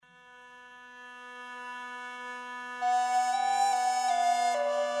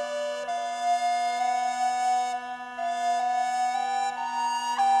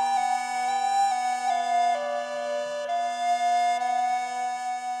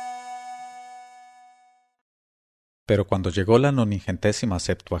Pero cuando llegó la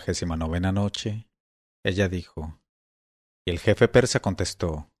 97ª noche, ella dijo, y el jefe persa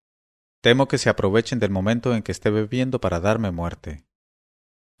contestó, temo que se aprovechen del momento en que esté bebiendo para darme muerte.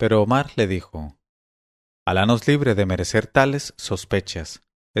 Pero Omar le dijo, Alá nos libre de merecer tales sospechas.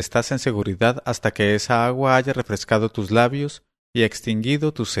 Estás en seguridad hasta que esa agua haya refrescado tus labios y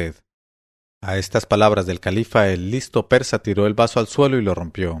extinguido tu sed. A estas palabras del califa, el listo persa tiró el vaso al suelo y lo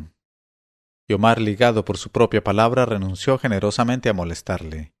rompió. Y Omar, ligado por su propia palabra, renunció generosamente a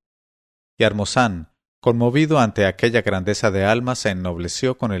molestarle. Y Armozán, conmovido ante aquella grandeza de alma, se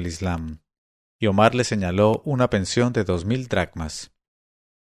ennobleció con el Islam. Y Omar le señaló una pensión de 2000 dracmas.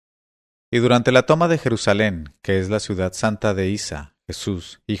 Y durante la toma de Jerusalén, que es la ciudad santa de Isa,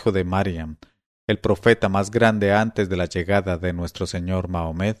 Jesús, hijo de Mariam, el profeta más grande antes de la llegada de nuestro Señor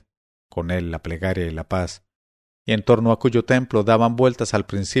Mahomed, con él la plegaria y la paz, y en torno a cuyo templo daban vueltas al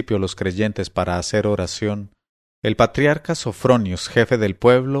principio los creyentes para hacer oración, el patriarca Sofronius, jefe del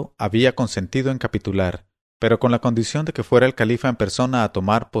pueblo, había consentido en capitular, pero con la condición de que fuera el califa en persona a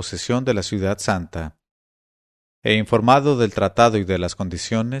tomar posesión de la ciudad santa. E informado del tratado y de las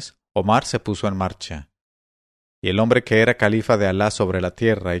condiciones, Omar se puso en marcha. Y el hombre que era califa de Alá sobre la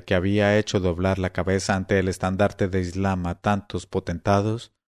tierra y que había hecho doblar la cabeza ante el estandarte de Islam a tantos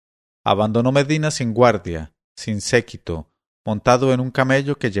potentados, abandonó Medina sin guardia, sin séquito, montado en un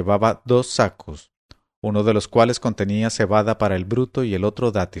camello que llevaba 2 sacos, uno de los cuales contenía cebada para el bruto y el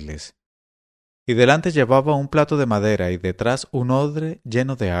otro dátiles. Y delante llevaba un plato de madera y detrás un odre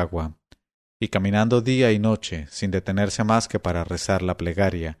lleno de agua. Y caminando día y noche, sin detenerse más que para rezar la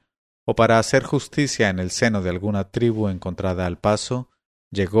plegaria, o para hacer justicia en el seno de alguna tribu encontrada al paso,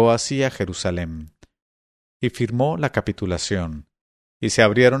 llegó así a Jerusalén. Y firmó la capitulación, y se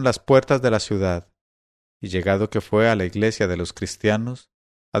abrieron las puertas de la ciudad, y llegado que fue a la iglesia de los cristianos,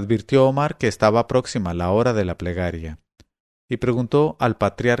 advirtió Omar que estaba próxima la hora de la plegaria, y preguntó al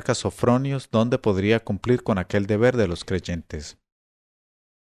patriarca Sofronios dónde podría cumplir con aquel deber de los creyentes.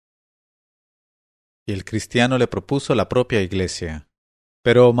 Y el cristiano le propuso la propia iglesia.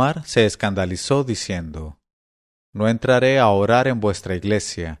 Pero Omar se escandalizó diciendo, no entraré a orar en vuestra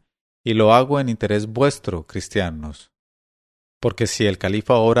iglesia, y lo hago en interés vuestro, cristianos. Porque si el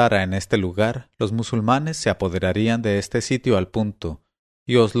califa orara en este lugar, los musulmanes se apoderarían de este sitio al punto,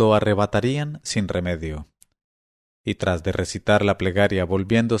 y os lo arrebatarían sin remedio. Y tras de recitar la plegaria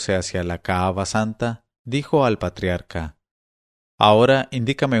volviéndose hacia la Kaaba Santa, dijo al patriarca, ahora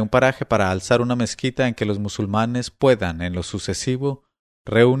indícame un paraje para alzar una mezquita en que los musulmanes puedan, en lo sucesivo,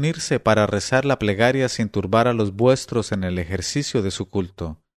 reunirse para rezar la plegaria sin turbar a los vuestros en el ejercicio de su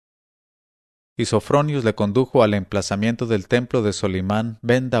culto. Y Sofronius le condujo al emplazamiento del templo de Solimán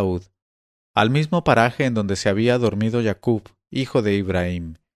ben Daud, al mismo paraje en donde se había dormido Jacob, hijo de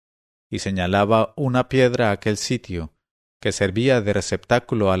Ibrahim, y señalaba una piedra a aquel sitio, que servía de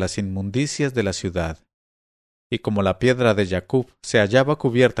receptáculo a las inmundicias de la ciudad. Y como la piedra de Jacob se hallaba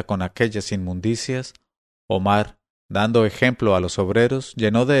cubierta con aquellas inmundicias, Omar, dando ejemplo a los obreros,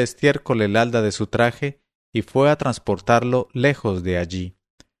 llenó de estiércol el halda de su traje y fue a transportarlo lejos de allí.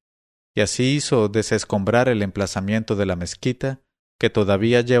 Y así hizo desescombrar el emplazamiento de la mezquita, que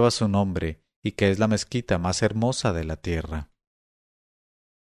todavía lleva su nombre y que es la mezquita más hermosa de la tierra.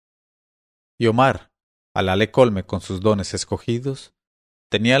 Y Omar, Alá le colme con sus dones escogidos,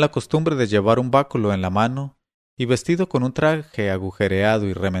 tenía la costumbre de llevar un báculo en la mano y vestido con un traje agujereado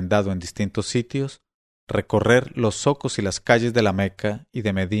y remendado en distintos sitios, recorrer los zocos y las calles de la Meca y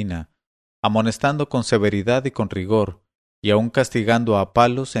de Medina, amonestando con severidad y con rigor, y aun castigando a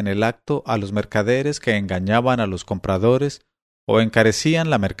palos en el acto a los mercaderes que engañaban a los compradores o encarecían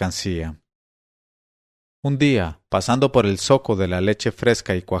la mercancía. Un día, pasando por el zoco de la leche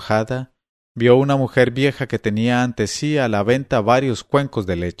fresca y cuajada, vio una mujer vieja que tenía ante sí a la venta varios cuencos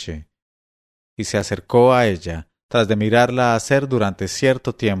de leche, y se acercó a ella, tras de mirarla hacer durante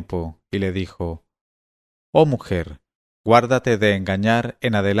cierto tiempo, y le dijo, «Oh mujer, guárdate de engañar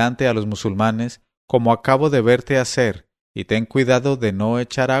en adelante a los musulmanes, como acabo de verte hacer, y ten cuidado de no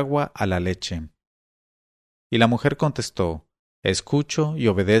echar agua a la leche». Y la mujer contestó, «Escucho y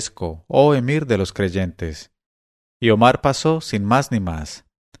obedezco, oh emir de los creyentes». Y Omar pasó sin más ni más.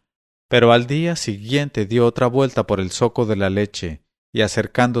 Pero al día siguiente dio otra vuelta por el zoco de la leche, y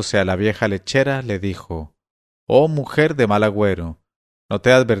acercándose a la vieja lechera le dijo, «Oh mujer de mal agüero, ¿no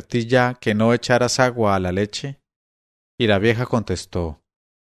te advertí ya que no echaras agua a la leche?» Y la vieja contestó,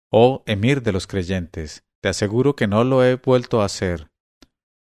 «Oh emir de los creyentes, te aseguro que no lo he vuelto a hacer».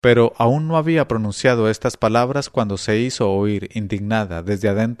 Pero aún no había pronunciado estas palabras cuando se hizo oír, indignada, desde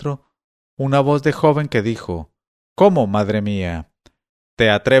adentro, una voz de joven que dijo, «¿Cómo, madre mía? ¿Te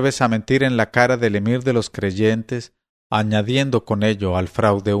atreves a mentir en la cara del emir de los creyentes, añadiendo con ello al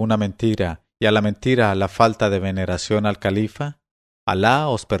fraude una mentira y a la mentira la falta de veneración al califa, Alá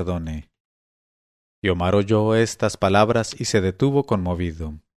os perdone. Y Omar oyó estas palabras y se detuvo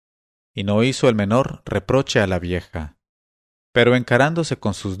conmovido, y no hizo el menor reproche a la vieja. Pero encarándose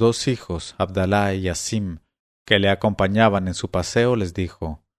con sus dos hijos, Abdalá y Asim, que le acompañaban en su paseo, les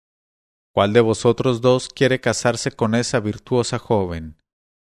dijo: ¿Cuál de vosotros dos quiere casarse con esa virtuosa joven?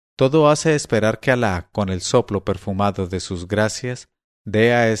 Todo hace esperar que Alá, con el soplo perfumado de sus gracias,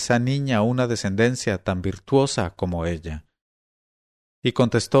 dé a esa niña una descendencia tan virtuosa como ella. Y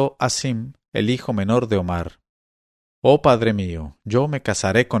contestó Asim, el hijo menor de Omar: Oh padre mío, yo me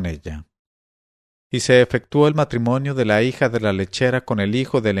casaré con ella. Y se efectuó el matrimonio de la hija de la lechera con el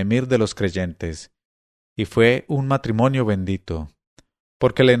hijo del emir de los creyentes, y fue un matrimonio bendito,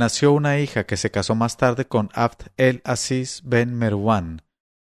 porque le nació una hija que se casó más tarde con Abd el-Aziz ben Merwan,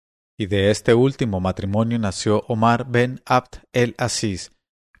 y de este último matrimonio nació Omar ben Abd el-Aziz,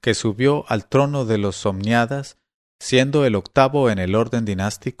 que subió al trono de los Omniadas, siendo el octavo en el orden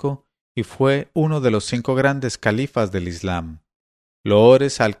dinástico, y fue uno de los 5 grandes califas del Islam.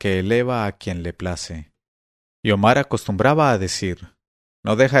 Loores al que eleva a quien le place. Y Omar acostumbraba a decir: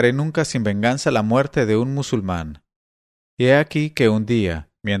 No dejaré nunca sin venganza la muerte de un musulmán. Y he aquí que un día,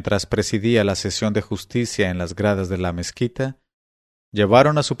 mientras presidía la sesión de justicia en las gradas de la mezquita,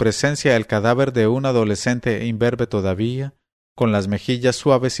 llevaron a su presencia el cadáver de un adolescente imberbe todavía, con las mejillas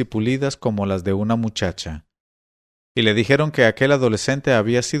suaves y pulidas como las de una muchacha. Y le dijeron que aquel adolescente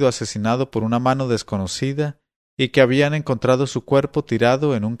había sido asesinado por una mano desconocida y que habían encontrado su cuerpo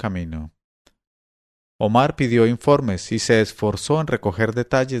tirado en un camino. Omar pidió informes y se esforzó en recoger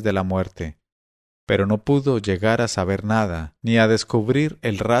detalles de la muerte, pero no pudo llegar a saber nada, ni a descubrir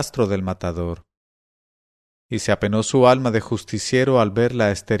el rastro del matador. Y se apenó su alma de justiciero al ver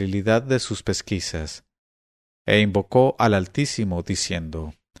la esterilidad de sus pesquisas, e invocó al Altísimo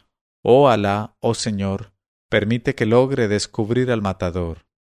diciendo: Oh Alá, oh Señor, permite que logre descubrir al matador.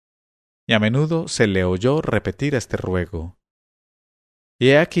 Y a menudo se le oyó repetir este ruego. Y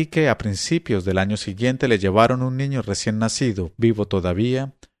he aquí que a principios del año siguiente le llevaron un niño recién nacido, vivo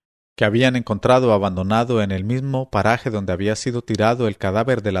todavía, que habían encontrado abandonado en el mismo paraje donde había sido tirado el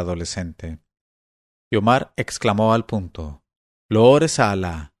cadáver del adolescente. Y Omar exclamó al punto: Loores a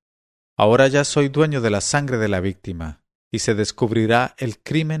Alá. Ahora ya soy dueño de la sangre de la víctima, y se descubrirá el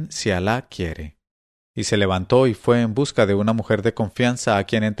crimen si Alá quiere. Y se levantó y fue en busca de una mujer de confianza a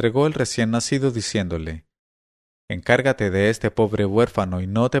quien entregó el recién nacido diciéndole: Encárgate de este pobre huérfano y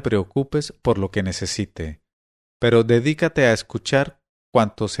no te preocupes por lo que necesite, pero dedícate a escuchar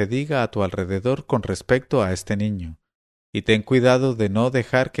cuanto se diga a tu alrededor con respecto a este niño, y ten cuidado de no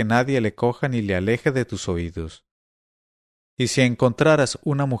dejar que nadie le coja ni le aleje de tus oídos. Y si encontraras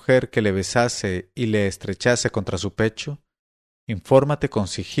una mujer que le besase y le estrechase contra su pecho, infórmate con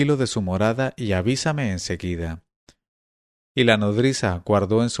sigilo de su morada y avísame enseguida. Y la nodriza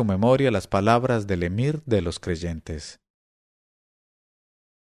guardó en su memoria las palabras del emir de los creyentes.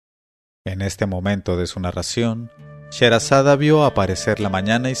 En este momento de su narración, Sherazada vio aparecer la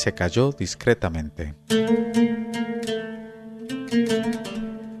mañana y se calló discretamente.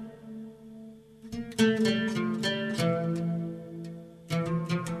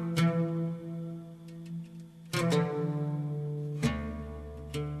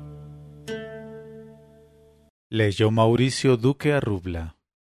 Leyó Mauricio Duque Arrubla.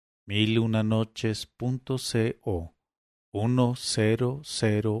 1001noches.co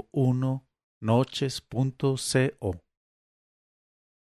 1001 noches.co